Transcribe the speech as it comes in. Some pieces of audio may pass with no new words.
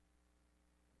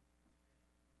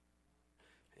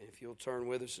If you'll turn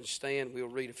with us and stand, we'll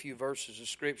read a few verses of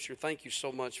Scripture. Thank you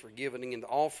so much for giving in the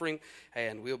offering,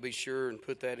 and we'll be sure and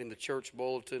put that in the church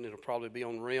bulletin. It'll probably be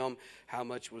on RIM, how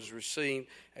much was received,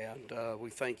 and we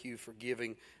thank you for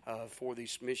giving for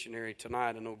this missionary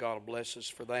tonight. I know God will bless us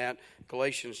for that.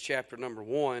 Galatians chapter number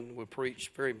 1, we'll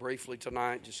preach very briefly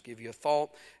tonight, just give you a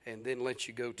thought, and then let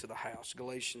you go to the house.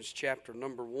 Galatians chapter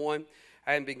number 1,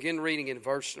 and begin reading in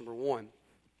verse number 1.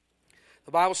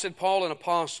 The Bible said, Paul, an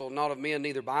apostle, not of men,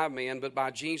 neither by men, but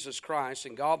by Jesus Christ,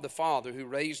 and God the Father, who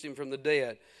raised him from the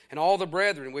dead, and all the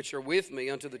brethren which are with me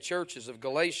unto the churches of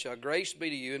Galatia, grace be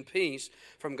to you and peace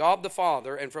from God the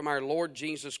Father and from our Lord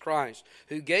Jesus Christ,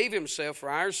 who gave himself for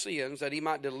our sins, that he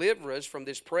might deliver us from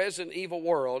this present evil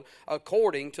world,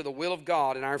 according to the will of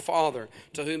God and our Father,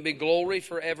 to whom be glory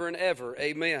forever and ever.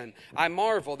 Amen. I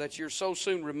marvel that you're so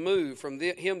soon removed from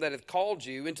him that hath called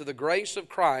you into the grace of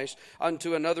Christ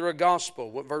unto another gospel.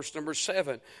 Verse number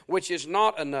 7, which is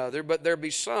not another, but there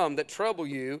be some that trouble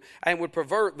you and would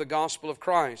pervert the gospel of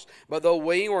Christ. But though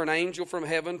we or an angel from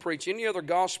heaven preach any other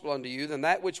gospel unto you than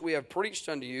that which we have preached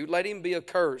unto you, let him be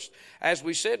accursed. As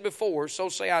we said before, so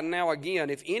say I now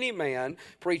again, if any man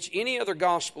preach any other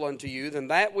gospel unto you than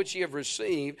that which ye have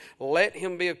received, let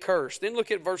him be accursed. Then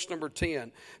look at verse number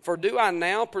 10. For do I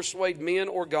now persuade men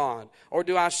or God? Or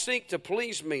do I seek to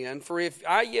please men? For if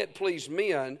I yet please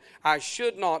men, I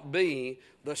should not be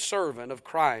the servant of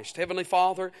Christ. Heavenly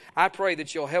Father, I pray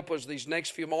that you'll help us these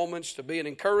next few moments to be an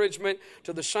encouragement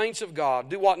to the saints of God.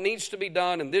 Do what needs to be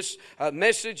done in this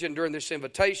message and during this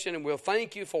invitation, and we'll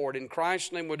thank you for it. In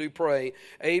Christ's name we do pray.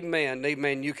 Amen.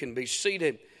 Amen. You can be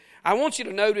seated. I want you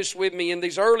to notice with me in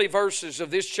these early verses of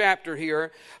this chapter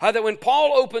here that when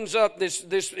Paul opens up this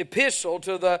epistle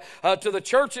to the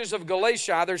churches of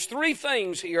Galatia, there's three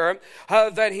things here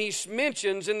that he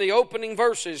mentions in the opening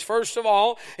verses. First of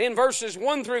all, in verses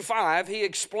 1 through 5, he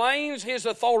explains his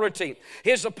authority.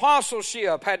 His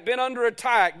apostleship had been under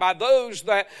attack by those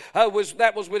that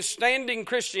was withstanding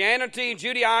Christianity.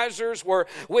 Judaizers were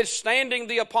withstanding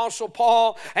the apostle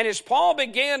Paul, and as Paul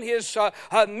began his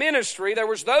ministry, there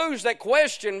was those that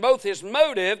question both his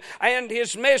motive and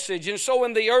his message. And so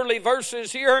in the early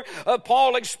verses here,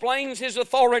 Paul explains his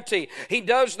authority. He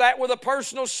does that with a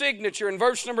personal signature in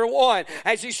verse number 1.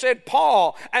 As he said,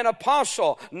 Paul, an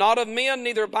apostle, not of men,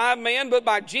 neither by man, but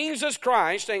by Jesus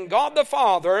Christ and God the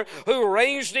Father, who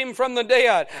raised him from the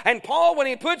dead. And Paul, when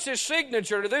he puts his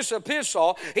signature to this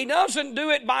epistle, he doesn't do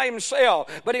it by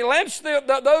himself, but he lets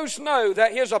those know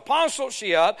that his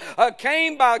apostleship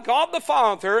came by God the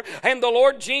Father and the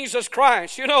Lord Jesus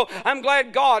Christ. You know, I'm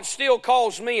glad God still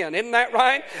calls men. Isn't that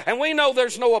right? And we know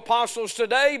there's no apostles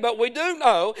today, but we do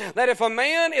know that if a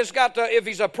man if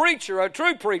he's a preacher, a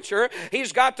true preacher,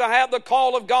 he's got to have the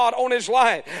call of God on his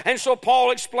life. And so Paul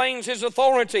explains his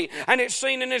authority, and it's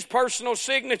seen in his personal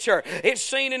signature. It's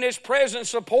seen in his present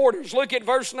supporters. Look at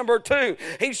verse number 2.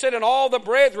 He said, and all the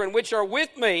brethren which are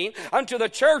with me unto the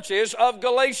churches of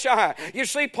Galatia. You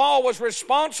see, Paul was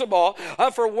responsible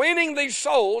for winning these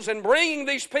souls and bringing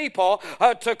these people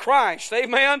to Christ.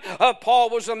 Amen. Paul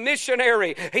was a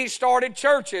missionary. He started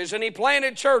churches and he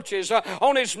planted churches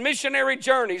on his missionary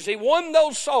journeys. He won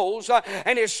those souls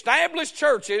and established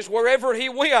churches wherever he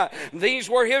went. These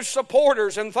were his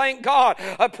supporters, and thank God,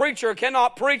 a preacher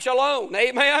cannot preach alone.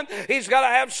 Amen. He's got to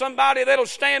have somebody that'll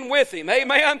stand with him.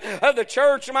 Amen. The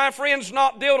church, my friends,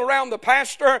 not built around the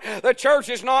pastor. The church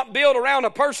is not built around a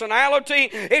personality.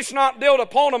 It's not built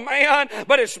upon a man,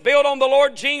 but it's built on the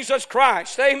Lord Jesus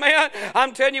Christ. Amen.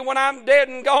 I'm telling you, when I'm dead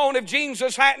and gone, if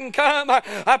Jesus hadn't come,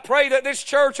 I pray that this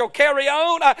church will carry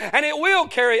on, and it will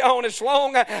carry on as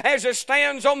long as it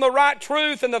stands on the right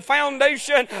truth and the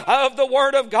foundation of the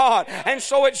Word of God. And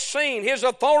so it's seen, his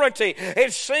authority,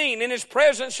 it's seen in his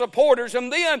present supporters,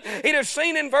 and then it is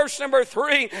seen in verse number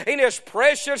 3 in his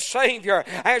precious Savior,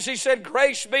 as he said,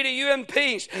 grace be to you and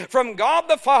peace from God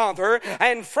the Father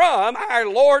and from our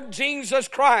Lord Jesus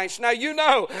Christ. Now you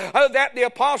know that the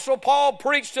Apostle Paul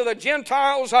preached to the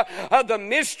Gentiles the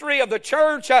mystery of the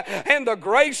church and the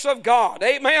grace of God.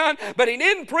 Amen. But he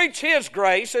didn't preach his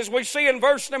grace, as we see in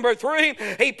verse number 3.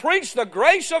 He preached the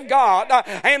grace of God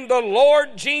and the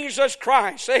Lord Jesus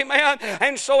Christ. Amen.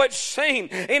 And so it's seen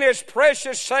in his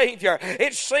precious Savior.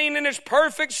 It's seen in his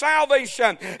perfect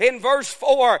salvation in verse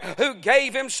 4, who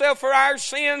gave himself for our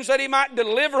sins that he might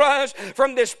deliver us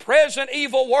from this present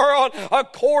evil world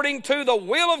according to the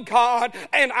will of God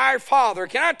and our Father.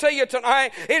 Can I tell you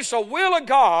tonight, it's the will of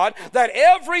God that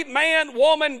every man,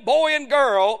 woman, boy, and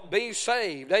girl be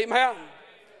saved. Amen.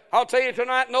 I'll tell you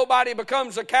tonight, nobody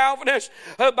becomes a Calvinist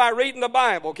by reading the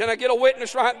Bible. Can I get a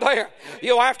witness right there?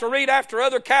 You'll have to read after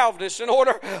other Calvinists in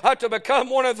order to become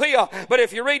one of them. But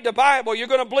if you read the Bible, you're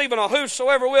going to believe in a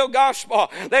whosoever will gospel,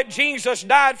 that Jesus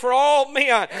died for all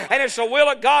men, and it's the will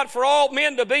of God for all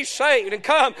men to be saved and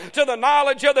come to the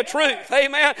knowledge of the truth.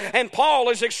 Amen. And Paul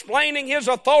is explaining his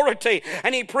authority,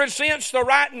 and he presents the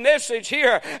right message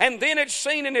here, and then it's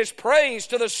seen in his praise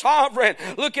to the sovereign.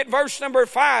 Look at verse number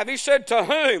 5. He said, to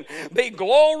whom be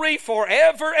glory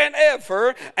forever and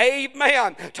ever.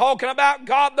 Amen. Talking about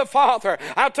God the Father.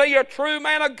 I'll tell you, a true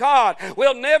man of God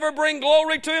will never bring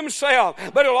glory to himself,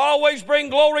 but he'll always bring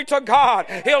glory to God.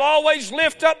 He'll always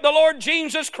lift up the Lord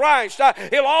Jesus Christ.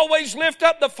 He'll always lift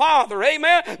up the Father.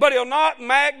 Amen. But he'll not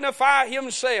magnify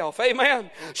himself. Amen.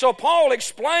 So Paul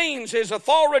explains his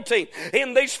authority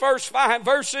in these first 5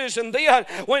 verses, and then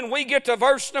when we get to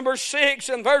verse number 6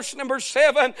 and verse number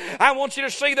 7, I want you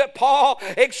to see that Paul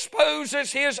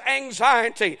exposes his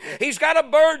anxiety. He's got a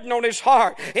burden on his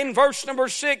heart in verse number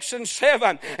 6 and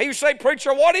 7. And you say,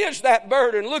 preacher, what is that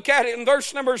burden? Look at it in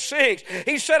verse number 6.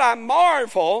 He said, I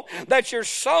marvel that you're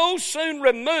so soon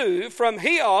removed from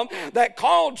him that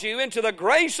called you into the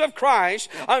grace of Christ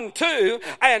unto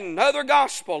another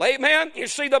gospel. Amen. You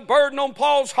see, the burden on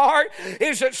Paul's heart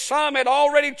is that some had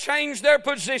already changed their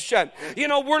position. You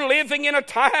know, we're living in a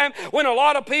time when a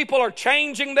lot of people are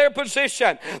changing their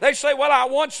position. They say, well, I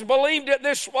once believed it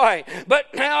this way, but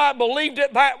now I believed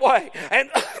it that way. And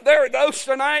there are those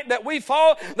tonight that we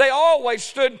thought they always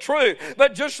stood true.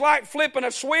 But just like flipping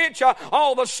a switch,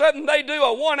 all of a sudden they do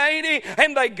a 180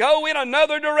 and they go in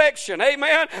another direction.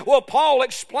 Amen. Well, Paul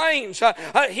explains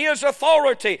his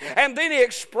authority, and then he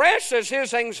expresses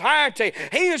his anxiety.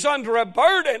 He is under a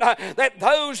burden that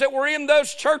those that were in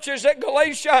those churches at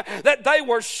Galatia, that they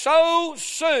were so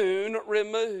soon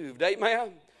removed.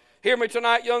 Amen. Hear me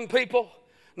tonight, young people.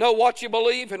 Know what you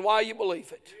believe and why you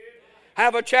believe it.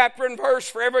 Have a chapter and verse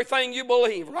for everything you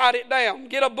believe. Write it down.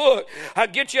 Get a book.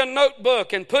 Get you a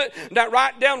notebook and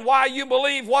write down why you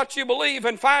believe what you believe,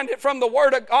 and find it from the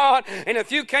Word of God. And if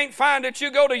you can't find it,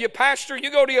 you go to your pastor, you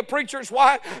go to your preacher's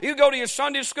wife, you go to your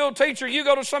Sunday school teacher, you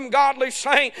go to some godly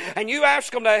saint, and you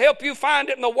ask them to help you find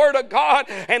it in the Word of God.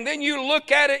 And then you look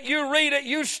at it, you read it,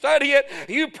 you study it,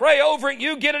 you pray over it,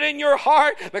 you get it in your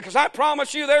heart. Because I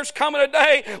promise you, there's coming a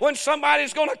day when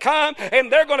somebody's going to come and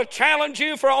they're going to challenge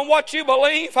you on what you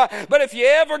believe. But if you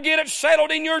ever get it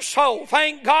settled in your soul,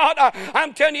 thank God,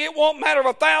 I'm telling you, it won't matter if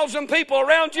 1,000 people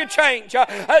around you change.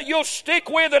 You'll stick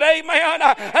with it, amen,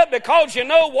 because you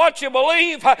know what you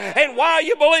believe and why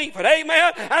you believe it,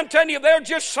 amen. I'm telling you, there are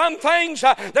just some things,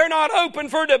 they're not open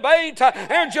for debate.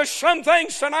 There are just some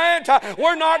things tonight,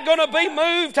 we're not going to be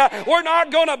moved, we're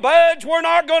not going to budge, we're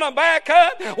not going to back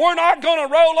up, we're not going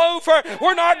to roll over,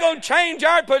 we're not going to change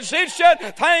our position.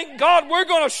 Thank God, we're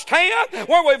going to stand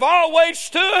where we've always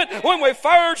stood when we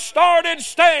first started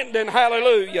standing.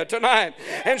 Hallelujah tonight.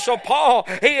 And so Paul,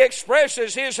 he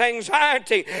expresses his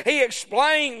anxiety. He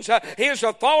explains his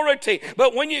authority.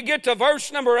 But when you get to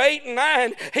verse number 8 and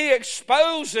 9, he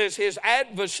exposes his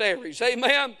adversaries.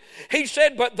 Amen. He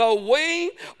said, but though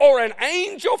we or an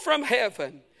angel from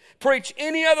heaven preach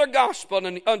any other gospel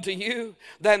unto you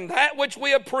than that which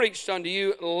we have preached unto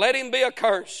you, let him be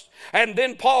accursed. And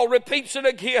then Paul repeats it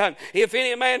again. If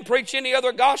any man preach any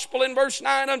other gospel in verse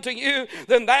 9 unto you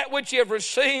than that which you have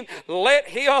received, let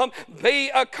him be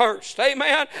accursed.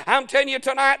 Amen. I'm telling you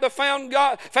tonight, the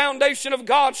foundation of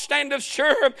God standeth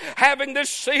sure, having this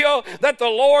seal that the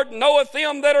Lord knoweth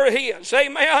them that are his.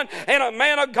 Amen. And a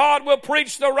man of God will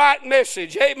preach the right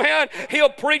message. Amen. He'll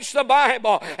preach the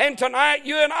Bible. And tonight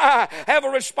you and I have a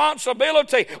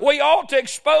responsibility. We ought to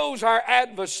expose our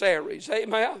adversaries.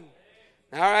 Amen.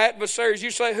 Now, our adversaries, you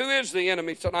say, who is the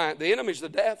enemy tonight? The enemy is the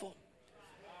devil.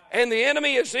 And the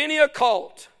enemy is any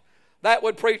occult that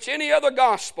would preach any other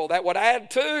gospel that would add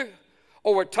to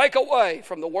or would take away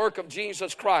from the work of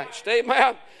Jesus Christ.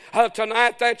 Amen.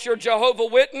 Tonight, that's your Jehovah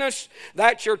Witness,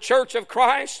 that's your Church of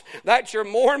Christ, that's your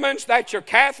Mormons, that's your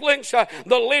Catholics.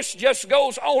 The list just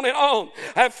goes on and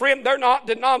on. Friend, they're not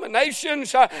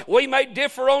denominations. We may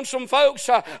differ on some folks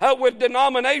with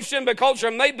denomination because there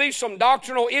may be some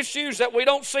doctrinal issues that we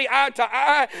don't see eye to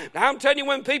eye. Now, I'm telling you,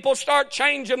 when people start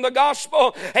changing the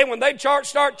gospel and when they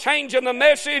start changing the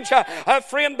message,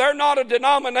 friend, they're not a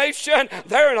denomination,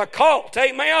 they're an occult.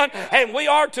 Amen. And we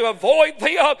are to avoid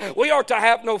them. We are to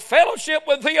have no fellowship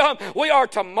with them. We are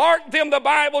to mark them, the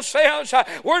Bible says.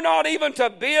 We're not even to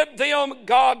bid them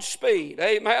Godspeed.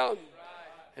 Amen.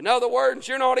 In other words,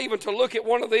 you're not even to look at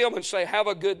one of them and say, have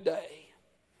a good day.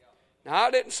 Now,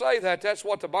 I didn't say that. That's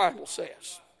what the Bible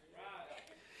says.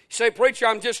 Say, preacher,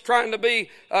 I'm just trying to be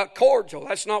cordial.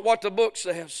 That's not what the book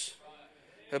says.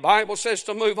 The Bible says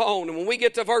to move on. And when we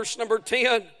get to verse number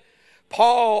 10,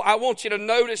 Paul, I want you to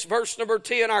notice verse number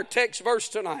 10, our text verse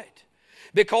tonight.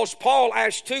 Because Paul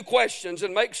asks two questions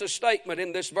and makes a statement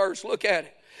in this verse. Look at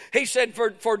it. He said,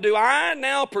 for do I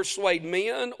now persuade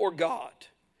men or God?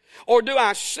 Or do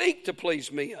I seek to please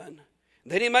men?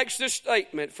 Then he makes this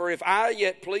statement, for if I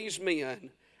yet please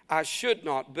men, I should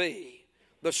not be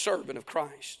the servant of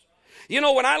Christ. You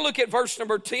know, when I look at verse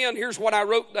number 10, here's what I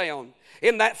wrote down.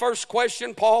 In that first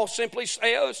question, Paul simply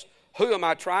says, who am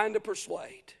I trying to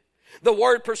persuade? The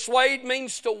word persuade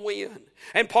means to win.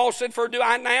 And Paul said, for do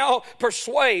I now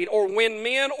persuade or win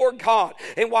men or God?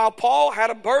 And while Paul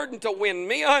had a burden to win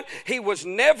men, he was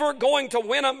never going to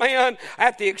win a man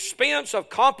at the expense of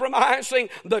compromising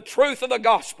the truth of the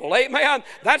gospel. Amen?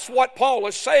 That's what Paul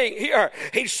is saying here.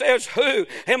 He says, who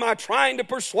am I trying to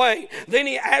persuade? Then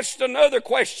he asked another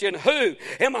question, who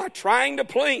am I trying to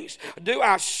please? Do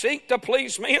I seek to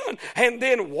please men? And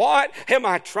then what am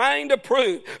I trying to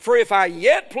prove? For if I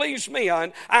yet please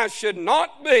men, I should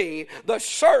not be the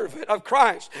servant of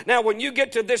Christ. Now, when you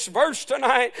get to this verse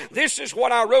tonight, this is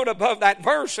what I wrote above that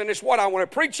verse, and it's what I want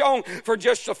to preach on for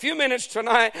just a few minutes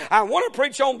tonight. I want to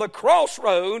preach on the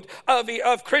crossroad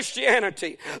of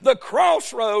Christianity. The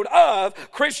crossroad of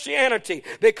Christianity.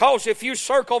 Because if you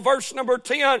circle verse number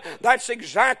 10, that's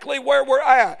exactly where we're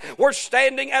at. We're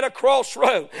standing at a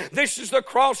crossroad. This is the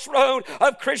crossroad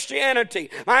of Christianity.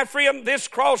 My friend, this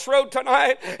crossroad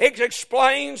tonight, it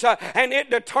explains and it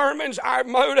determines our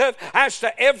motive as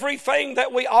to everything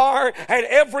that we are and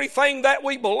everything that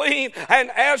we believe and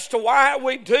as to why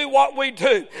we do what we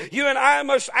do. You and I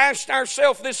must ask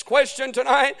ourselves this question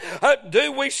tonight.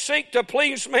 Do we seek to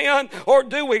please men or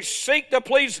do we seek to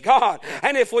please God?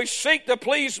 And if we seek to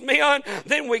please men,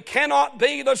 then we cannot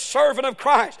be the servant of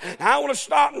Christ. Now I want to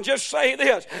stop and just say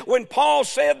this. When Paul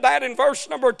said that in verse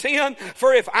number 10,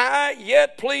 for if I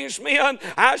yet please men,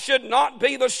 I should not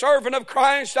be the servant of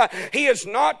Christ. He is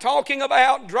not talking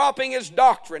about dropping his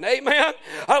doctrine. Amen.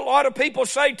 A lot of people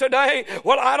say today,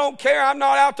 well, I don't care. I'm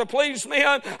not out to please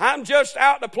men. I'm just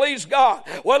out to please God.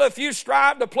 Well, if you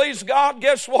strive to please God,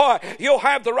 guess what? You'll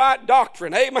have the right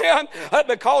doctrine. Amen.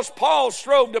 Because Paul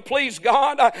strove to please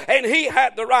God and he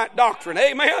had the right doctrine.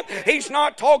 Amen. He's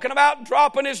not talking about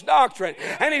dropping his doctrine,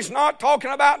 and he's not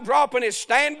talking about dropping his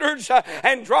standards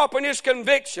and dropping his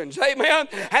convictions. Amen.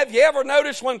 Have you ever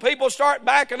noticed when people start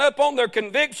backing up on their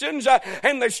convictions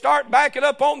and they start backing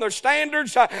up on their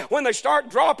standards, when they start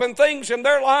dropping things in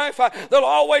their life, they'll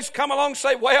always come along and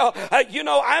say, well,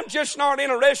 I'm just not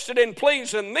interested in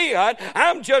pleasing men.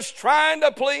 I'm just trying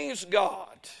to please God.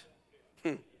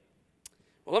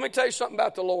 Well, let me tell you something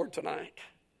about the Lord tonight.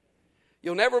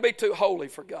 You'll never be too holy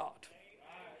for God.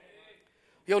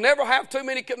 You'll never have too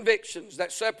many convictions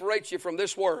that separate you from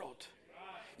this world.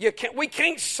 We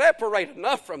can't separate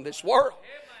enough from this world.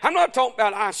 I'm not talking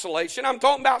about isolation. I'm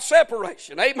talking about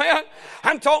separation. Amen.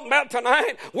 I'm talking about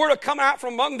tonight we're to come out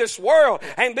from among this world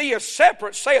and be as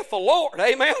separate, saith the Lord.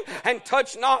 Amen. And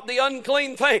touch not the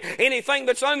unclean thing. Anything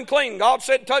that's unclean, God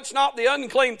said, touch not the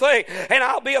unclean thing. And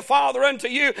I'll be a father unto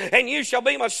you, and you shall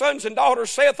be my sons and daughters,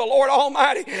 saith the Lord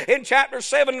Almighty. In chapter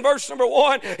 7, verse number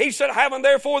 1, he said, having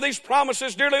therefore these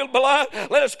promises, dearly beloved,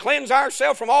 let us cleanse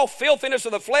ourselves from all filthiness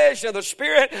of the flesh and of the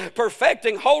spirit,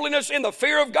 perfecting holiness in the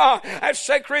fear of God. That's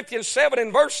 2 Corinthians 7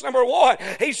 in verse number 1.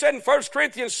 He said in 1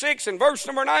 Corinthians 6 in verse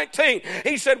number 19,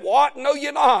 he said, what know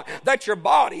you not that your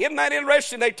body, isn't that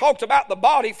interesting? They talked about the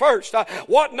body first.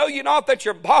 What know you not that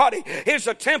your body is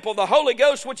a temple of the Holy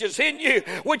Ghost which is in you,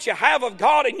 which you have of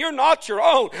God, and you're not your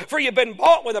own, for you've been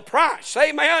bought with a price.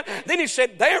 Amen. Then he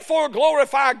said, therefore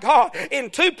glorify God in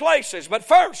two places. But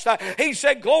first, he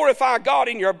said, glorify God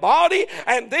in your body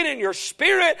and then in your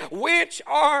spirit, which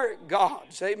are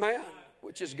God's. Amen.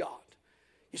 Which is God.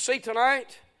 You see,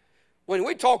 tonight, when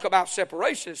we talk about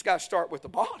separation, it's got to start with the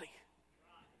body.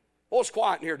 Well, it's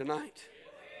quiet in here tonight.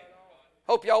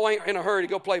 Hope y'all ain't in a hurry to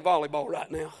go play volleyball right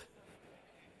now.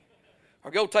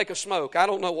 Or go take a smoke. I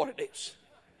don't know what it is.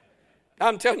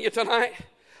 I'm telling you tonight,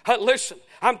 listen,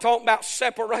 I'm talking about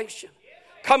separation.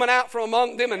 Coming out from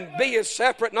among them and be as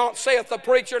separate, not saith the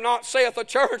preacher, not saith the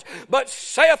church, but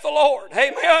saith the Lord.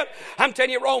 Amen. I'm telling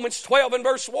you, Romans 12 and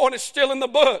verse 1 is still in the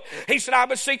book. He said, I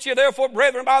beseech you therefore,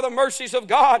 brethren, by the mercies of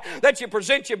God, that you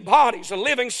present your bodies a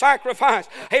living sacrifice.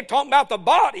 He's talking about the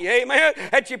body, amen,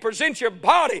 that you present your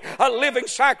body a living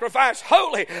sacrifice,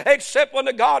 holy, acceptable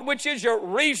unto God, which is your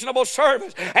reasonable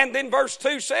service. And then verse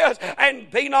 2 says, and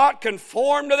be not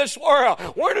conformed to this world.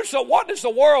 What does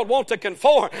the world want to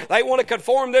conform? They want to conform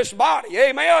transform this body.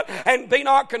 Amen. And be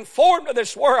not conformed to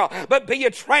this world, but be ye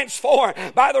transformed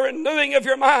by the renewing of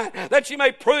your mind, that you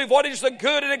may prove what is the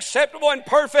good and acceptable and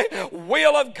perfect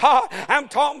will of God. I'm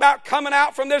talking about coming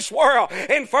out from this world.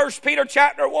 In 1 Peter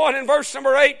chapter 1 and verse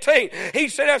number 18, he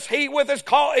said, as he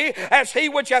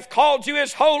which hath called you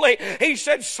is holy, he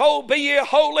said, so be ye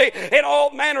holy in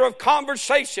all manner of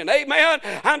conversation. Amen.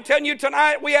 I'm telling you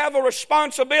tonight, we have a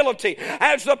responsibility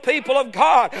as the people of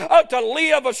God to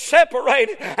live a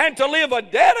separated and to live a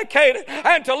dedicated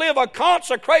and to live a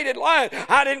consecrated life.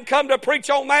 I didn't come to preach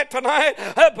on that tonight,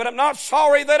 but I'm not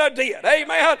sorry that I did.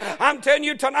 Amen. I'm telling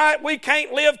you tonight, we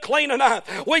can't live clean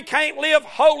enough. We can't live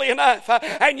holy enough.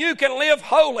 And you can live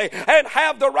holy and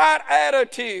have the right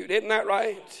attitude. Isn't that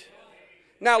right?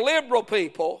 Now, liberal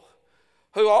people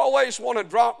who always want to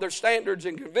drop their standards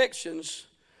and convictions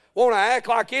want to act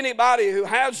like anybody who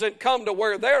hasn't come to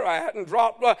where they're at and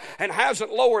dropped and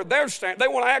hasn't lowered their standard. They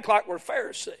want to act like we're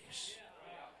Pharisees.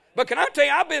 But can I tell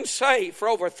you, I've been saved for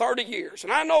over 30 years,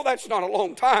 and I know that's not a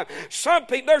long time.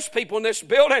 There's people in this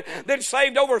building that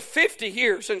saved over 50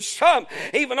 years, and some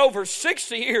even over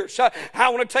 60 years. I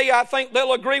want to tell you, I think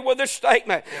they'll agree with this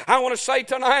statement. I want to say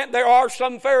tonight, there are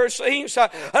some Pharisees,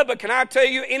 but can I tell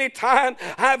you, anytime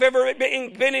I've ever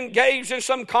been engaged in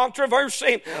some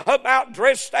controversy about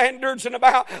dress standards and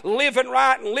about living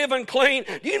right and living clean,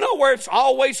 do you know where it's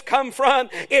always come from?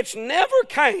 It's never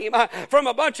came from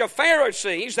a bunch of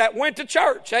Pharisees that went to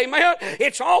church. Amen.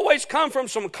 It's always come from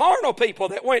some carnal people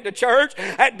that went to church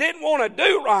that didn't want to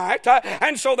do right,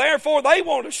 and so therefore they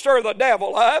want to stir the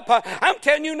devil up. I'm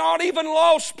telling you, not even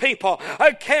lost people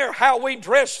care how we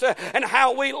dress and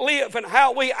how we live and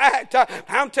how we act.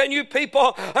 I'm telling you,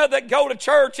 people that go to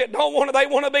church that they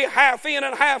want to be half in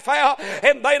and half out,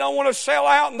 and they don't want to sell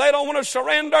out and they don't want to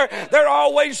surrender. They're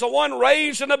always the one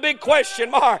raising a big question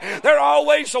mark. They're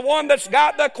always the one that's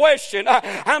got the question.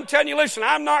 I'm telling you, listen,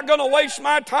 I'm not going to waste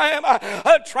my time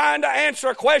trying to answer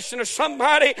a question of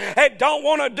somebody that don't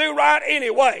want to do right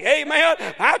anyway. Amen.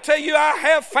 I tell you, I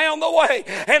have found the way,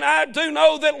 and I do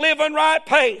know that living right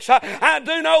pays. I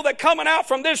do know that coming out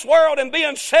from this world and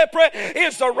being separate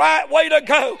is the right way to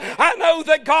go. I know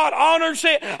that God honors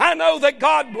it. I know that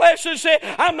God blesses it.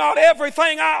 I'm not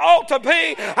everything I ought to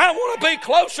be. I want to be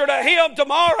closer to Him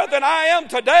tomorrow than I am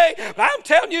today. But I'm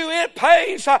telling you, it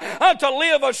pays to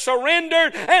live a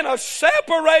surrendered and a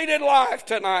separated life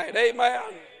tonight. Amen.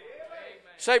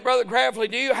 Say, Brother Gravely,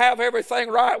 do you have everything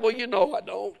right? Well, you know I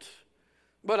don't.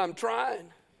 But I'm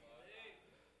trying.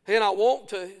 And I want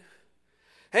to.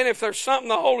 And if there's something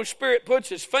the Holy Spirit puts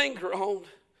His finger on,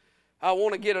 I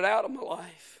want to get it out of my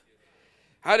life.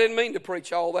 I didn't mean to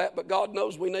preach all that, but God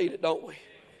knows we need it, don't we?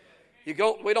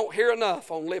 We don't hear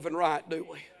enough on living right, do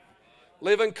we?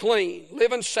 Living clean,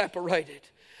 living separated.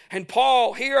 And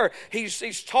Paul here,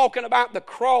 he's talking about the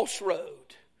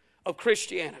crossroad of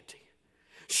Christianity.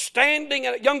 Standing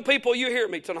at, young people, you hear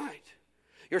me tonight.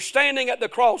 You're standing at the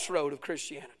crossroad of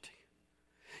Christianity.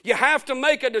 You have to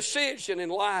make a decision in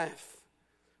life.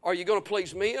 Are you going to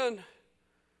please men?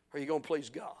 Or are you going to please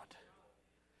God?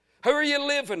 Who are you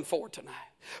living for tonight?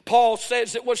 Paul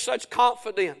says it with such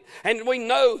confidence, and we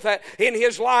know that in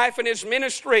his life and his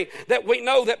ministry, that we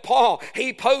know that Paul,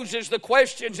 he poses the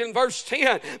questions in verse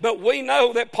 10, but we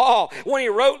know that Paul, when he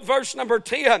wrote verse number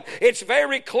 10, it's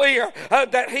very clear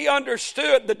that he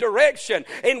understood the direction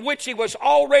in which he was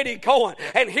already going.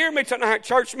 And hear me tonight,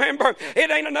 church member,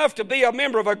 it ain't enough to be a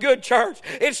member of a good church.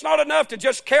 It's not enough to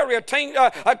just carry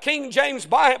a King James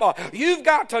Bible. You've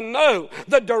got to know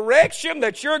the direction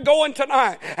that you're going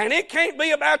tonight, and it can't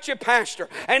be about your pastor,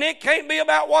 and it can't be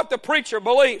about what the preacher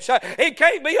believes. It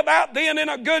can't be about being in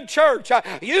a good church.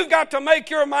 You've got to make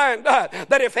your mind up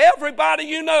that if everybody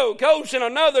you know goes in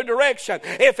another direction,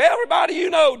 if everybody you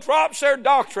know drops their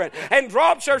doctrine and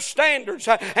drops their standards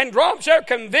and drops their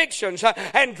convictions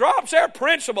and drops their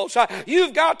principles,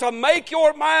 you've got to make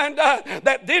your mind up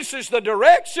that this is the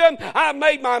direction. I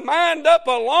made my mind up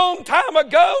a long time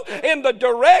ago in the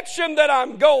direction that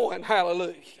I'm going.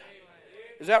 Hallelujah.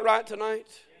 Is that right tonight?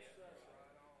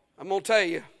 I'm going to tell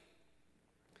you,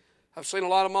 I've seen a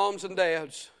lot of moms and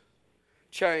dads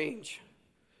change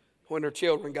when their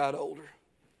children got older.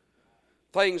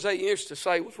 Things they used to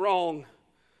say was wrong,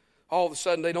 all of a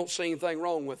sudden they don't see anything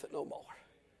wrong with it no more.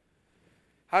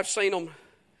 I've seen them,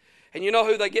 and you know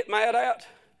who they get mad at?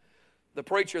 The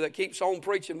preacher that keeps on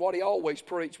preaching what he always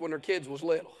preached when their kids was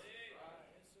little.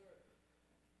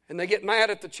 And they get mad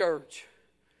at the church.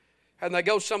 And they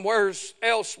go somewhere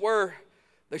else where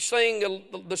they sing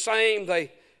the same.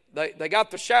 They got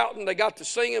the shouting, they got the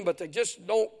singing, but they just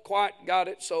don't quite got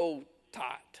it so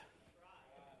tight.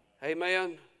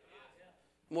 Amen.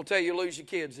 I'm going to tell you, you'll lose your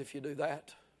kids if you do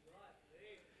that.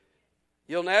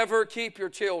 You'll never keep your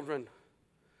children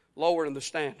lowering the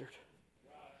standard.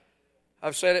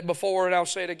 I've said it before and I'll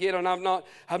say it again, and I'm not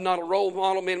a role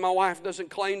model. Me and my wife doesn't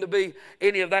claim to be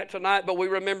any of that tonight, but we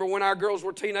remember when our girls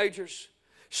were teenagers,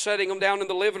 setting them down in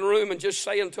the living room and just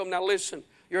saying to them, now listen,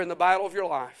 you're in the battle of your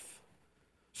life.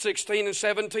 16 and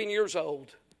 17 years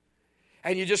old.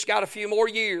 And you just got a few more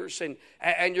years,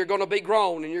 and you're going to be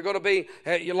grown, and you're going to be,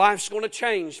 your life's going to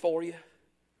change for you.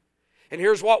 And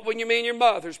here's what when you me and your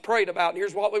mothers prayed about, and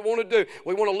here's what we want to do.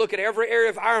 We want to look at every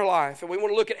area of our life, and we want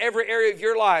to look at every area of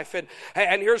your life.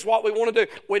 And here's what we want to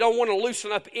do. We don't want to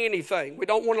loosen up anything. We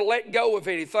don't want to let go of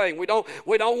anything. We don't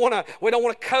want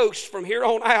to coast from here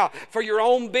on out for your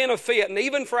own benefit and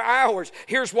even for ours.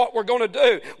 Here's what we're going to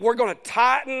do. We're going to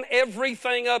tighten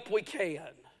everything up we can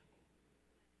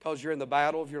because you're in the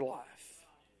battle of your life.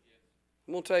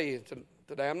 I'm going to tell you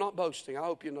today, I'm not boasting. I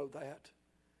hope you know that.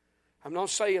 I'm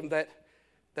not saying that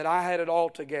I had it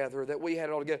all together, that we had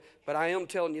it all together. But I am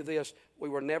telling you this, we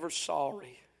were never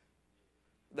sorry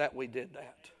that we did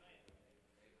that.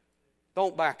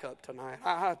 Don't back up tonight.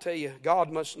 I tell you,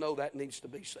 God must know that needs to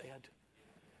be said.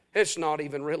 It's not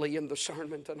even really in the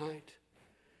sermon tonight.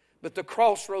 But the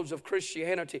crossroads of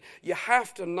Christianity, you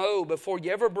have to know before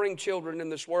you ever bring children in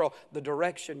this world the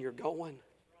direction you're going.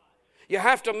 You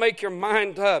have to make your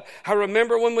mind up. I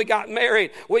remember when we got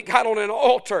married, we got on an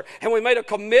altar and we made a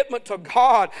commitment to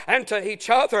God and to each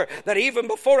other that even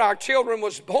before our children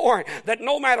was born, that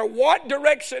no matter what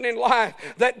direction in life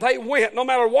that they went, no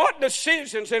matter what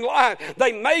decisions in life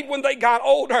they made when they got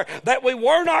older, that we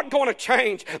were not going to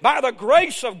change. By the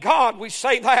grace of God, we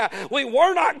say that. We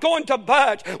were not going to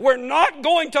budge. We're not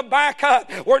going to back up.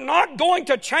 We're not going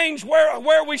to change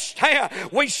where we stand.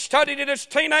 We studied it as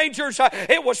teenagers.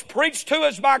 It was preached to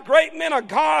us by great men of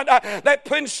God that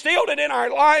instilled it in our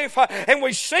life, and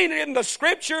we've seen it in the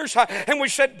scriptures, and we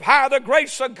said, by the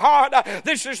grace of God,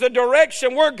 this is the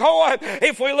direction we're going.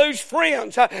 If we lose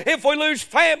friends, if we lose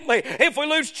family, if we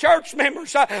lose church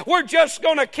members, we're just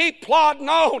going to keep plodding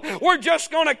on. We're just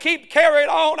going to keep carrying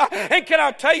on. And can I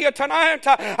tell you tonight,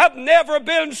 I've never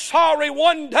been sorry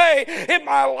one day in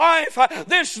my life.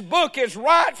 This book is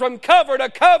right from cover to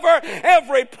cover.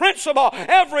 Every principle,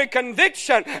 every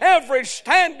conviction, every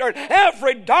standard,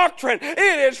 every doctrine, it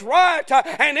is right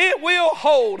and it will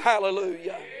hold.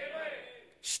 Hallelujah.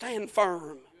 Stand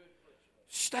firm.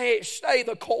 Stay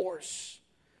the course.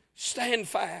 Stand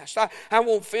fast. I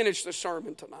won't finish the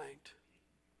sermon tonight.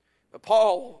 But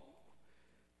Paul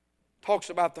talks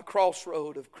about the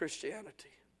crossroad of Christianity.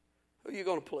 Who are you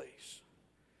going to please?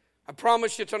 I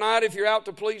promise you tonight, if you're out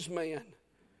to please men,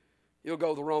 you'll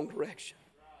go the wrong direction.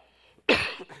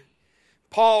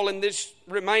 Paul, in this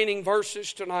remaining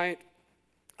verses tonight,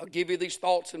 I'll give you these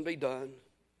thoughts and be done.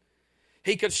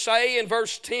 He could say in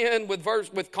verse 10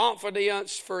 with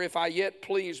confidence, for if I yet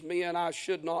please men, I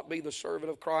should not be the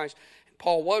servant of Christ. And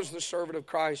Paul was the servant of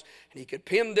Christ, and he could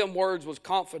pen them words with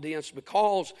confidence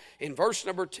because in verse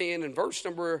number 10 and verse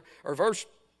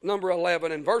number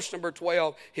 11 and verse number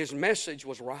 12, his message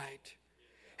was right.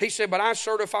 He said, but I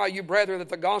certify you, brethren, that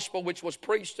the gospel which was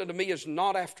preached unto me is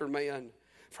not after men.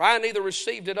 For I neither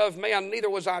received it of man, neither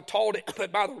was I taught it,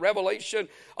 but by the revelation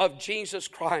of Jesus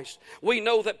Christ. We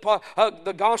know that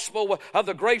the gospel of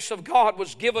the grace of God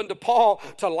was given to Paul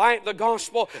to light the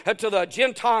gospel to the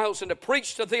Gentiles and to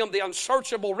preach to them the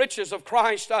unsearchable riches of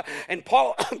Christ. And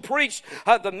Paul preached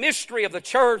the mystery of the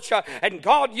church, and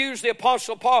God used the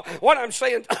Apostle Paul. What I'm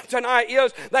saying tonight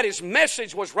is that his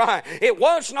message was right. It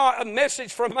was not a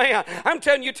message from man. I'm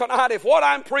telling you tonight, if what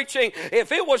I'm preaching,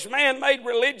 if it was man-made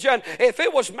religion, if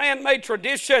it was man-made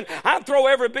tradition, I'd throw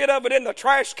every bit of it in the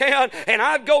trash can and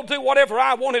I'd go do whatever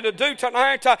I wanted to do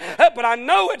tonight. But I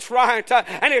know it's right,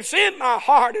 and it's in my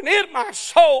heart and in my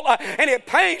soul, and it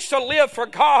pays to live for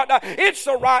God. It's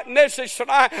the right message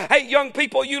tonight. Hey, young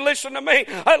people, you listen to me.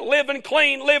 Living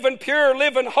clean, living pure,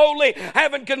 living holy,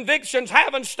 having convictions,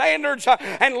 having standards,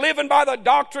 and living by the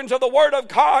doctrines of the Word of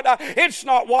God. It's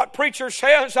not what preacher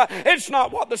says. It's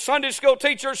not what the Sunday school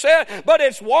teacher said, but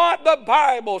it's what the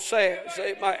Bible says.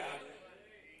 Amen.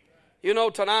 You know,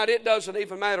 tonight it doesn't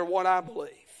even matter what I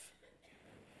believe.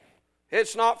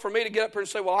 It's not for me to get up here and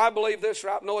say, well, I believe this or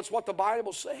I. No, it's what the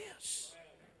Bible says.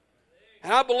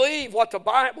 And I believe what the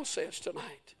Bible says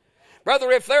tonight.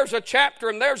 Brother, if there's a chapter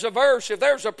and there's a verse, if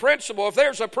there's a principle, if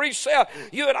there's a precept,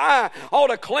 you and I ought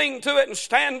to cling to it and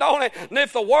stand on it. And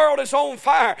if the world is on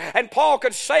fire, and Paul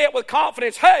could say it with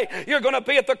confidence, hey, you're going to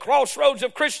be at the crossroads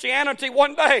of Christianity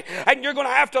one day, and you're going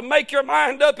to have to make your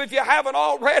mind up if you haven't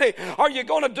already. Are you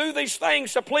going to do these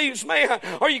things to please man?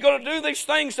 Are you going to do these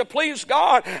things to please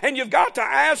God? And you've got to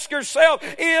ask yourself,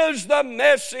 is the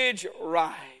message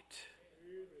right?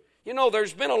 You know,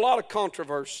 there's been a lot of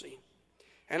controversy.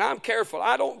 And I'm careful.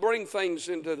 I don't bring things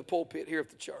into the pulpit here at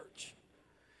the church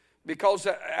because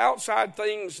the outside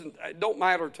things don't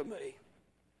matter to me.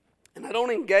 And I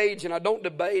don't engage and I don't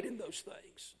debate in those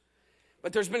things.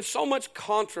 But there's been so much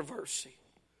controversy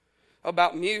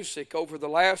about music over the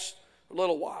last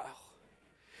little while.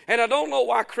 And I don't know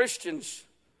why Christians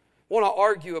want to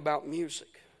argue about music.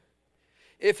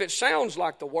 If it sounds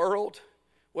like the world,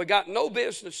 we got no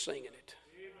business singing it.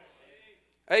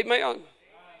 Amen.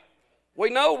 We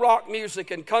know rock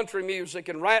music and country music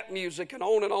and rap music and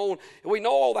on and on. We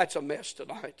know all that's a mess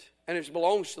tonight, and it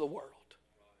belongs to the world.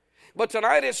 But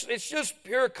tonight it's just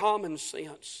pure common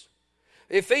sense.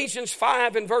 Ephesians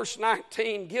 5 and verse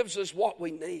 19 gives us what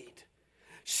we need.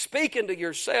 Speaking to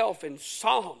yourself in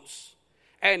psalms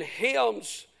and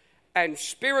hymns and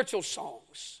spiritual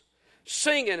songs,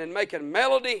 singing and making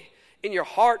melody in your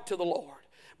heart to the Lord.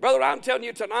 Brother, I'm telling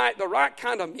you tonight, the right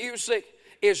kind of music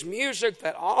is music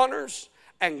that honors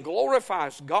and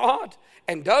glorifies God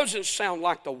and doesn't sound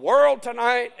like the world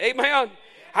tonight. Amen.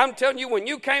 I'm telling you, when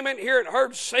you came in here and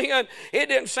heard singing, it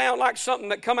didn't sound like something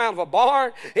that come out of a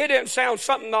bar. It didn't sound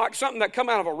something like something that come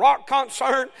out of a rock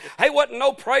concert. Hey, wasn't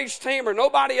no praise team or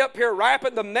nobody up here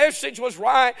rapping. The message was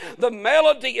right. The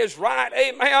melody is right.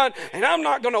 Amen. And I'm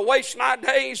not going to waste my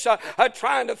days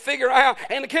trying to figure out.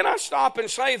 And can I stop and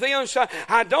say this?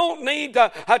 I don't need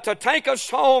to take a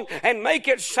song and make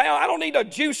it sound. I don't need to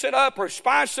juice it up or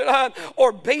spice it up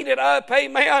or beat it up.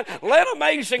 Amen. Let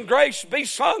Amazing Grace be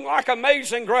sung like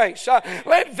Amazing Grace.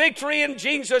 Let Victory in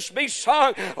Jesus be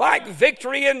sung like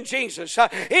Victory in Jesus.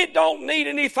 It don't need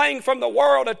anything from the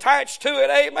world attached to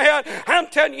it. Amen. I'm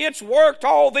telling you, it's worked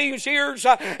all these years.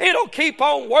 It'll keep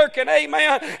on working.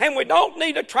 Amen. And we don't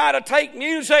need to try to take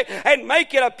music and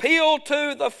make it appeal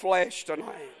to the flesh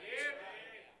tonight.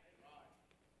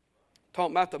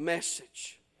 Talking about the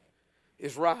message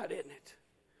is right, isn't it?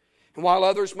 And while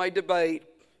others may debate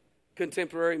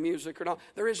contemporary music or not,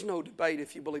 there is no debate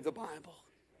if you believe the Bible.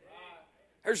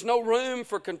 There's no room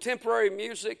for contemporary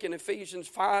music in Ephesians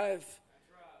 5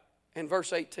 and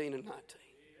verse 18 and 19.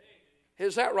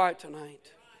 Is that right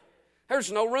tonight?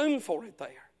 There's no room for it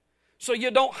there. So you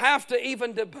don't have to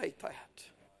even debate that.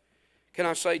 Can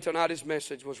I say tonight his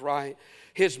message was right?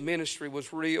 His ministry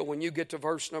was real. When you get to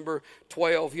verse number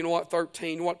 12, you know what,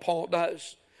 13, what Paul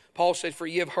does? Paul said, for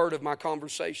ye have heard of my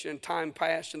conversation in time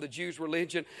past in the Jews'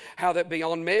 religion, how that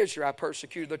beyond measure I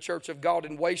persecuted the church of God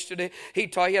and wasted it.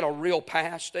 He had a real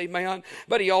past, amen.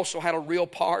 But he also had a real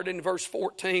part in verse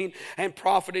 14, and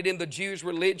profited in the Jews'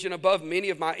 religion above many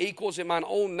of my equals in mine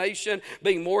own nation,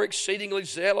 being more exceedingly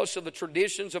zealous of the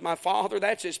traditions of my father.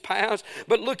 That's his past.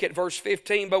 But look at verse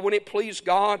 15. But when it pleased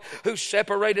God, who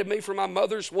separated me from my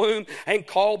mother's womb and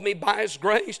called me by his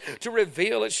grace to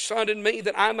reveal his Son in me,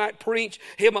 that I might preach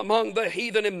him among the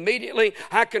heathen, immediately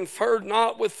I conferred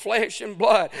not with flesh and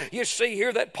blood. You see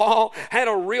here that Paul had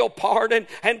a real part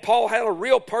and Paul had a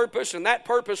real purpose, and that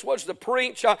purpose was to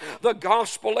preach the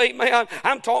gospel. Amen.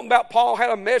 I'm talking about Paul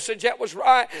had a message that was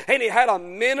right, and he had a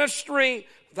ministry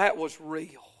that was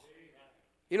real.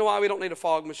 You know why we don't need a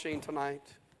fog machine tonight?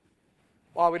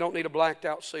 Why we don't need a blacked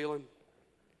out ceiling?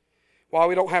 Why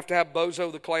we don't have to have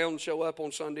Bozo the Clown show up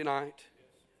on Sunday night?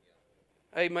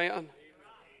 Amen.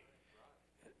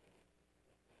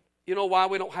 You know why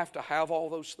we don't have to have all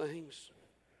those things?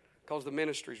 Because the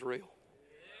ministry's real.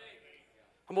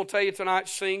 I'm going to tell you tonight,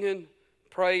 singing,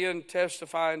 praying,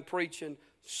 testifying, preaching,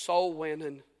 soul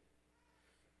winning,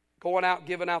 going out,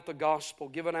 giving out the gospel,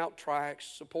 giving out tracts,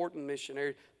 supporting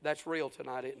missionaries, that's real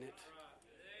tonight, isn't it?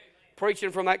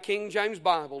 Preaching from that King James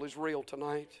Bible is real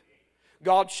tonight.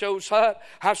 God shows up.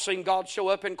 I've seen God show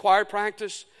up in choir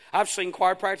practice. I've seen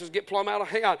choir practice get plumb out of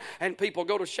hand and people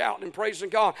go to shouting and praising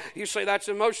God. You say that's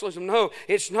emotionalism. No,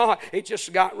 it's not. It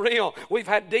just got real. We've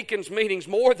had deacons meetings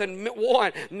more than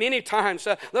one. Many times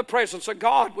the presence of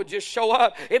God would just show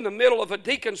up in the middle of a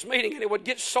deacon's meeting, and it would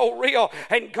get so real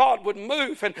and God would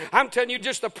move. And I'm telling you,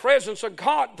 just the presence of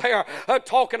God there,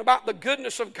 talking about the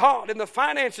goodness of God and the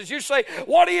finances. You say,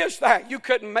 what is that? You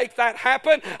couldn't make that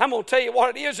happen. I'm going to tell you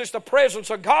what it is. It's the presence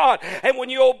of God. And when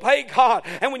you obey God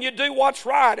and when you do what's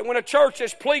right, And when a church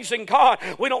is pleasing God,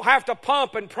 we don't have to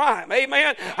pump and prime.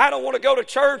 Amen. I don't want to go to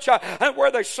church where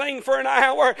they sing for an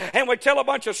hour and we tell a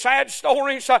bunch of sad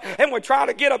stories and we try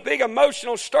to get a big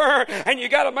emotional stir and you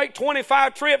got to make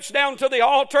 25 trips down to the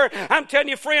altar. I'm telling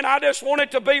you, friend, I just want it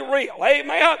to be real.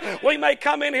 Amen. We may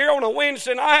come in here on a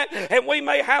Wednesday night and we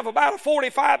may have about a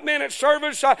 45-minute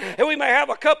service and we may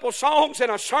have a couple songs and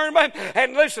a sermon.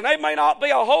 And listen, there may not be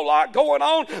a whole lot going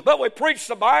on, but we preach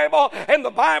the Bible and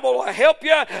the Bible will help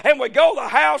you. And we go to the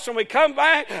house and we come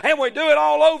back and we do it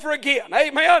all over again.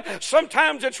 Amen.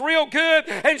 Sometimes it's real good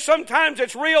and sometimes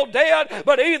it's real dead,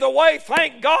 but either way,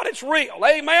 thank God it's real.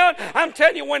 Amen. I'm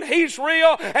telling you, when He's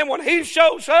real and when He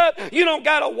shows up, you don't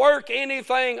got to work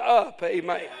anything up.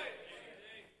 Amen.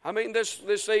 I mean,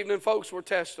 this evening, folks, were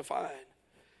testifying,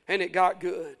 and it got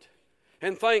good.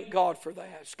 And thank God for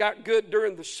that. It's got good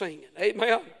during the singing.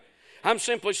 Amen. I'm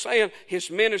simply saying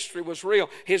His ministry was real.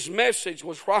 His message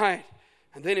was right.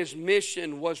 And then His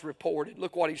mission was reported.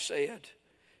 Look what He said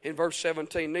in verse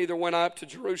 17. Neither went I up to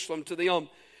Jerusalem to them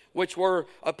which were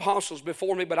apostles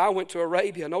before me, but I went to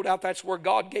Arabia. No doubt that's where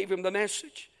God gave him the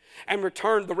message. And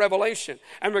returned the revelation,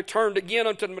 and returned again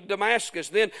unto Damascus.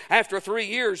 Then after 3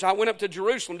 years I went up to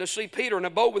Jerusalem to see Peter, and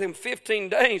abode with him 15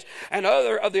 days. And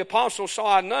other of the apostles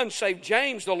saw I none, save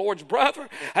James, the Lord's brother.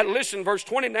 And listen, verse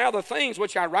 20, now the things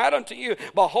which I write unto you,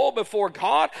 behold, before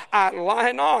God I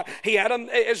lie not.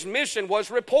 His mission was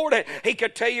reported. He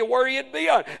could tell you where he had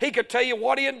been. He could tell you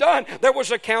what he had done. There was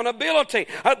accountability.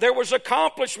 There was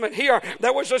accomplishment here.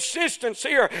 There was assistance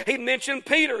here. He mentioned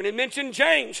Peter and he mentioned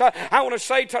James. I want to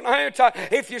say tonight,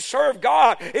 if you serve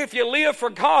God, if you live for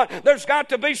God, there's got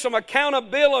to be some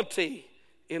accountability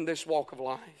in this walk of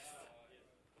life.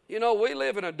 You know, we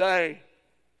live in a day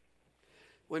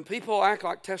when people act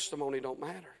like testimony don't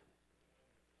matter.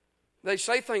 They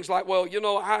say things like, well,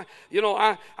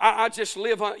 I just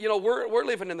live on, we're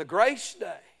living in the grace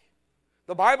day.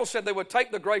 The Bible said they would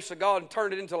take the grace of God and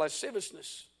turn it into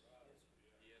lasciviousness.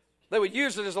 They would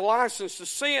use it as a license to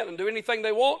sin and do anything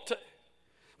they want to.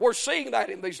 We're seeing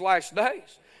that in these last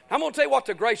days. I'm going to tell you what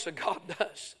the grace of God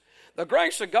does. The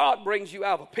grace of God brings you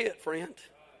out of a pit, friend.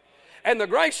 And the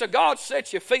grace of God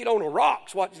sets your feet on the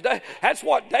rocks. That's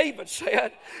what David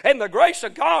said. And the grace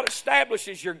of God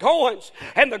establishes your goings.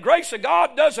 And the grace of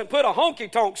God doesn't put a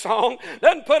honky-tonk song,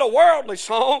 doesn't put a worldly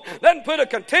song, doesn't put a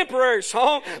contemporary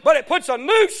song, but it puts a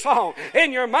new song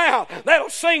in your mouth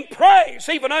that'll sing praise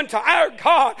even unto our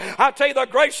God. I tell you, the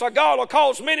grace of God will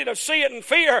cause many to see it in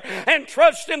fear and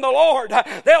trust in the Lord.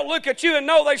 They'll look at you and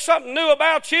know there's something new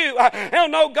about you. They'll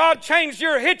know God changed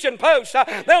your hitching post.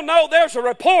 They'll know there's a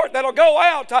report that'll go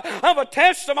out of a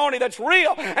testimony that's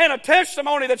real and a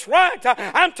testimony that's right.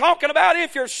 I'm talking about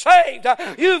if you're saved,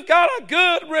 you've got a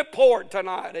good report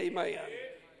tonight. Amen.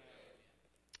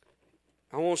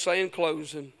 I want to say in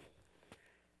closing,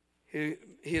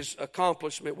 his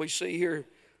accomplishment, we see here,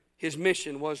 his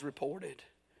mission was reported.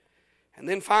 And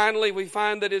then finally we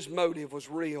find that his motive was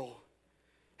real.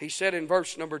 He said in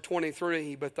verse number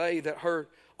 23, but they that heard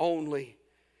only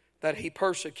that he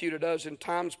persecuted us in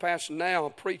times past, now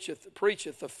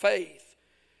preacheth the faith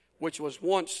which was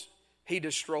once he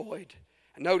destroyed.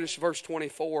 And notice verse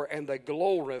 24, and they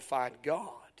glorified God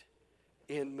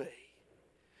in me.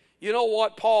 You know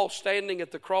what? Paul, standing at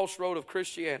the crossroad of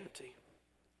Christianity,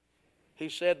 he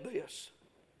said this.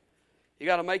 You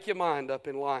got to make your mind up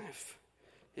in life.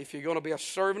 If you're going to be a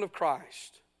servant of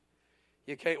Christ,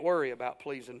 you can't worry about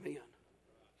pleasing men.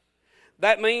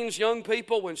 That means, young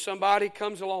people, when somebody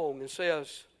comes along and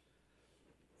says,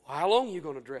 well, how long are you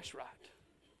going to dress right?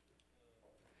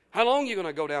 How long are you going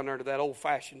to go down there to that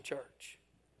old-fashioned church?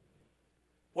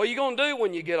 What are you going to do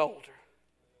when you get older?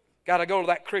 Got to go to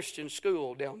that Christian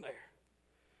school down there.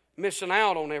 Missing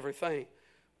out on everything.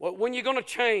 Well, when are you going to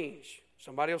change?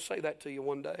 Somebody will say that to you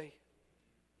one day.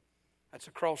 That's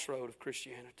a crossroad of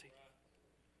Christianity.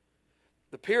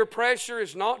 The peer pressure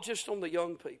is not just on the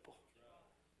young people.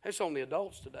 It's on the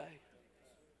adults today.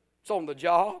 It's on the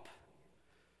job.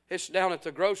 It's down at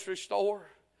the grocery store.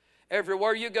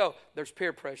 Everywhere you go, there's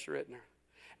peer pressure, isn't there?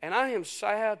 And I am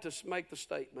sad to make the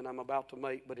statement I'm about to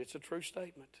make, but it's a true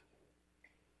statement.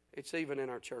 It's even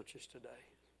in our churches today.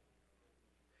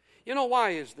 You know,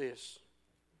 why is this?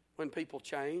 When people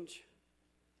change,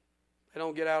 they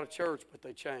don't get out of church, but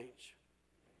they change.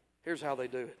 Here's how they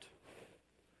do it.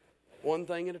 One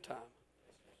thing at a time.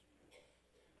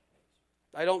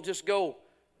 They don't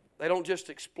just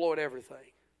exploit everything.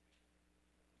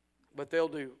 But they'll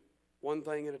do one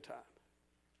thing at a time.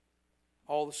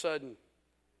 All of a sudden,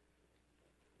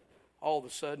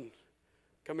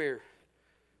 come here,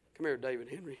 David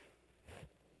Henry.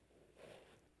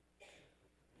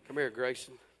 Come here,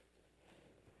 Grayson.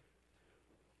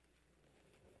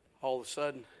 all of a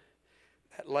sudden,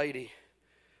 that lady,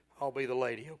 I'll be the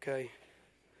lady, okay?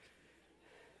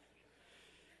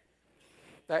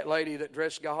 That lady that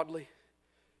dressed godly,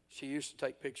 she used to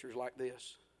take pictures like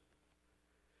this.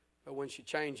 But when she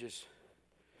changes,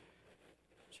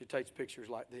 she takes pictures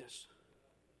like this.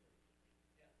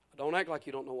 Don't act like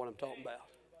you don't know what I'm talking about.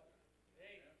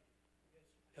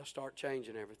 They'll start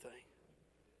changing everything.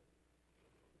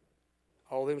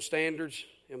 All them standards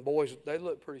and boys, they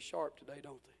look pretty sharp today,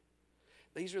 don't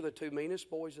they? These are the two meanest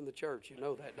boys in the church. You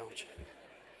know that, don't you?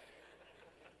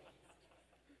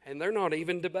 And they're not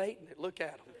even debating it. Look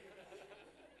at them.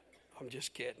 I'm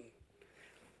just kidding.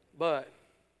 But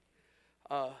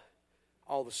all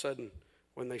of a sudden,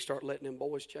 when they start letting them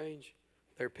boys change,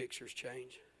 their pictures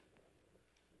change.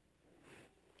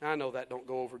 I know that don't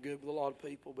go over good with a lot of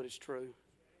people, but it's true.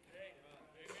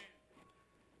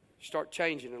 Start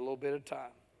changing it a little bit at a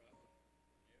time.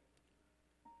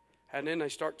 And then they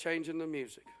start changing the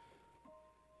music.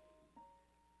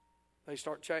 They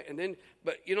start changing.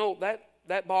 But you know,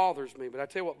 that bothers me. But I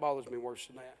tell you what bothers me worse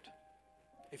than that.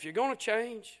 If you're going to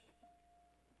change,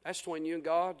 that's between you and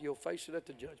God. You'll face it at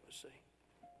the judgment seat.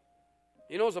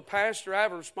 You know, as a pastor, I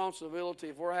have a responsibility.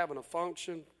 If we're having a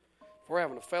function, if we're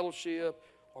having a fellowship,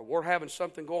 or we're having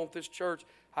something going with this church,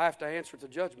 I have to answer at the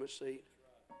judgment seat.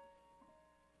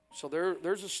 So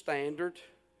there's a standard.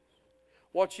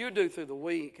 What you do through the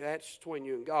week, that's between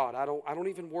you and God. I don't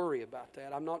even worry about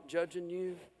that. I'm not judging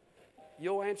you.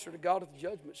 You'll answer to God at the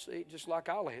judgment seat just like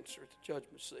I'll answer at the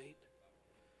judgment seat.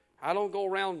 I don't go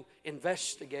around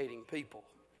investigating people.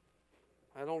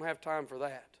 I don't have time for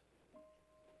that.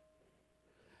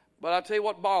 But I tell you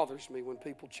what bothers me when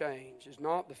people change is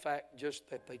not the fact just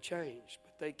that they change,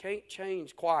 but they can't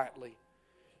change quietly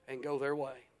and go their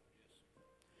way.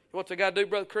 You know what they got to do,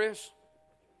 Brother Chris?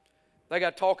 They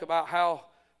got to talk about how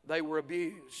they were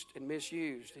abused and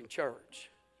misused in church.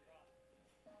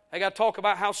 They got to talk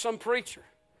about how some preacher,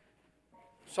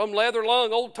 some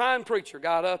leather-lung old-time preacher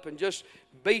got up and just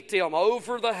beat them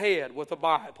over the head with a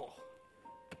Bible.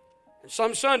 And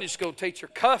some Sunday school teacher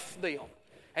cuffed them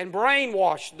and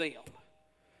brainwashed them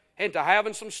into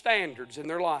having some standards in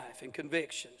their life and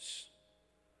convictions.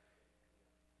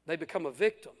 They become a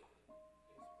victim.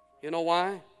 You know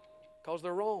why? Because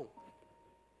they're wrong.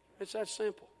 It's that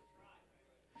simple.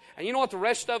 And you know what the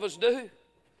rest of us do?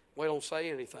 We don't say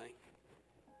anything.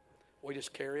 We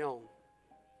just carry on.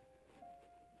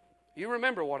 You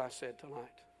remember what I said tonight.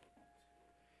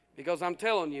 Because I'm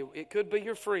telling you, it could be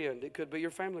your friend, it could be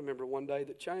your family member one day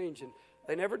that changed, and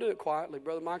they never do it quietly.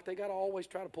 Brother Mike, they got to always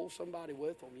try to pull somebody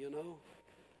with them, you know.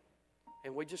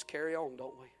 And we just carry on,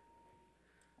 don't we?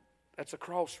 That's a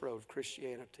crossroad of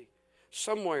Christianity.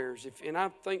 Somewheres, and I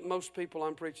think most people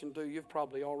I'm preaching to, you've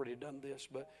probably already done this,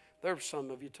 but there's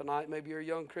some of you tonight, maybe you're a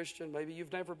young Christian, maybe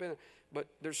you've never been, but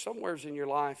there's somewheres in your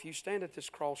life, you stand at this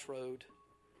crossroad,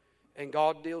 and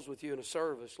God deals with you in a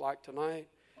service like tonight,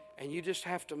 and you just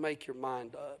have to make your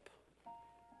mind up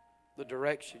the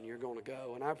direction you're going to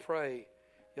go. And I pray,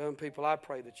 young people, I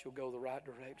pray that you'll go the right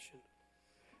direction.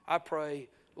 I pray,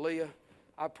 Leah,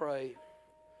 I pray,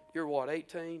 you're what,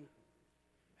 18?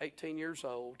 18 years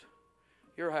old.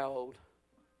 You're how old?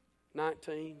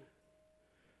 19?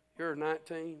 You're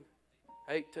 19?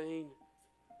 18?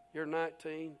 You're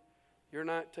 19? You're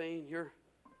 19? You're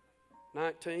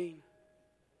 19?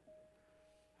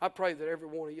 I pray that every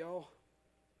one of y'all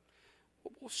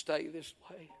will stay this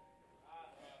way.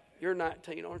 You're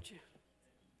 19, aren't you?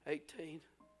 18.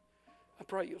 I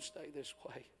pray you'll stay this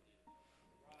way.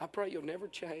 I pray you'll never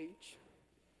change.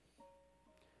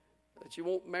 That you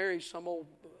won't marry some old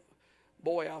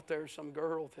boy out there, some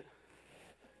girl that,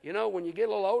 you know, when you get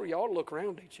a little older, you ought to look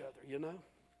around each other, you know.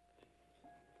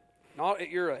 Not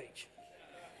at your age.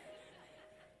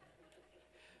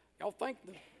 Y'all think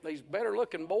these better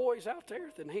looking boys out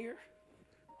there than here?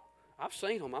 I've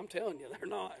seen them, I'm telling you, they're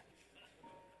not.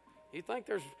 You think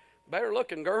there's better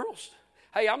looking girls?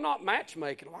 Hey, I'm not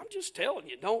matchmaking them. I'm just telling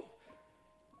you, don't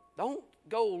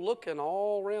go looking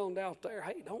all around out there.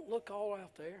 Hey, don't look all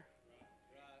out there.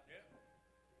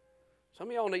 Some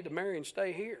of y'all need to marry and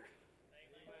stay here.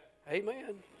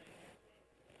 Amen.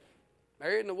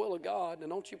 Marry in the will of God. And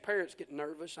don't you parents get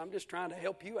nervous. I'm just trying to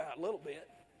help you out a little bit.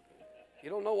 You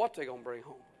don't know what they're going to bring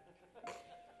home.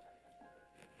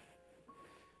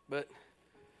 But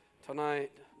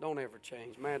tonight, don't ever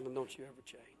change. Madeline, don't you ever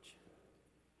change.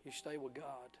 You stay with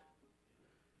God.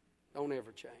 Don't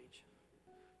ever change.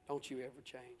 Don't you ever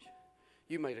change.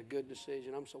 You made a good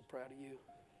decision. I'm so proud of you.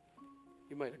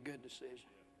 You made a good decision.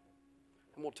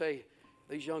 I'm going to tell you,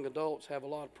 these young adults have a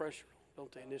lot of pressure, don't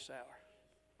they, in this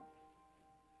hour?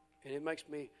 And it makes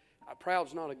me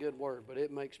Proud's not a good word, but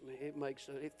it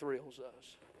thrills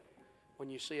us when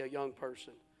you see a young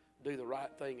person do the right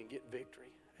thing and get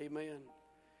victory. Amen.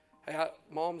 Hey,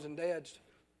 moms and dads,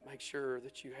 make sure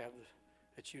that you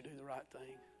do the right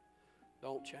thing.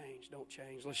 Don't change. Don't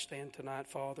change. Let's stand tonight,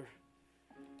 Father.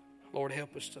 Lord,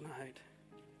 help us tonight.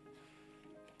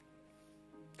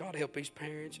 God, help these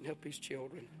parents and help these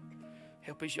children.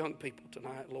 Help these young people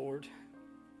tonight, Lord.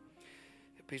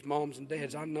 Help these moms and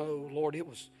dads. I know, Lord, it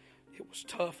was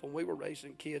tough when we were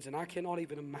raising kids, and I cannot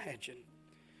even imagine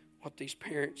what these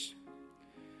parents,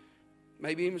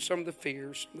 maybe even some of the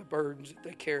fears, the burdens that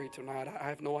they carry tonight. I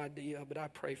have no idea, but I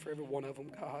pray for every one of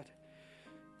them, God.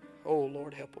 Oh,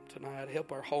 Lord, help them tonight.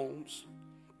 Help our homes.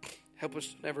 Help us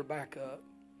to never back up.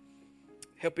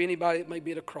 Help anybody that may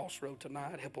be at a crossroad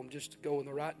tonight. Help them just to go in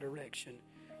the right direction.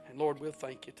 And, Lord, we'll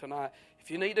thank you tonight. If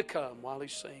you need to come while he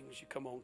sings, you come on.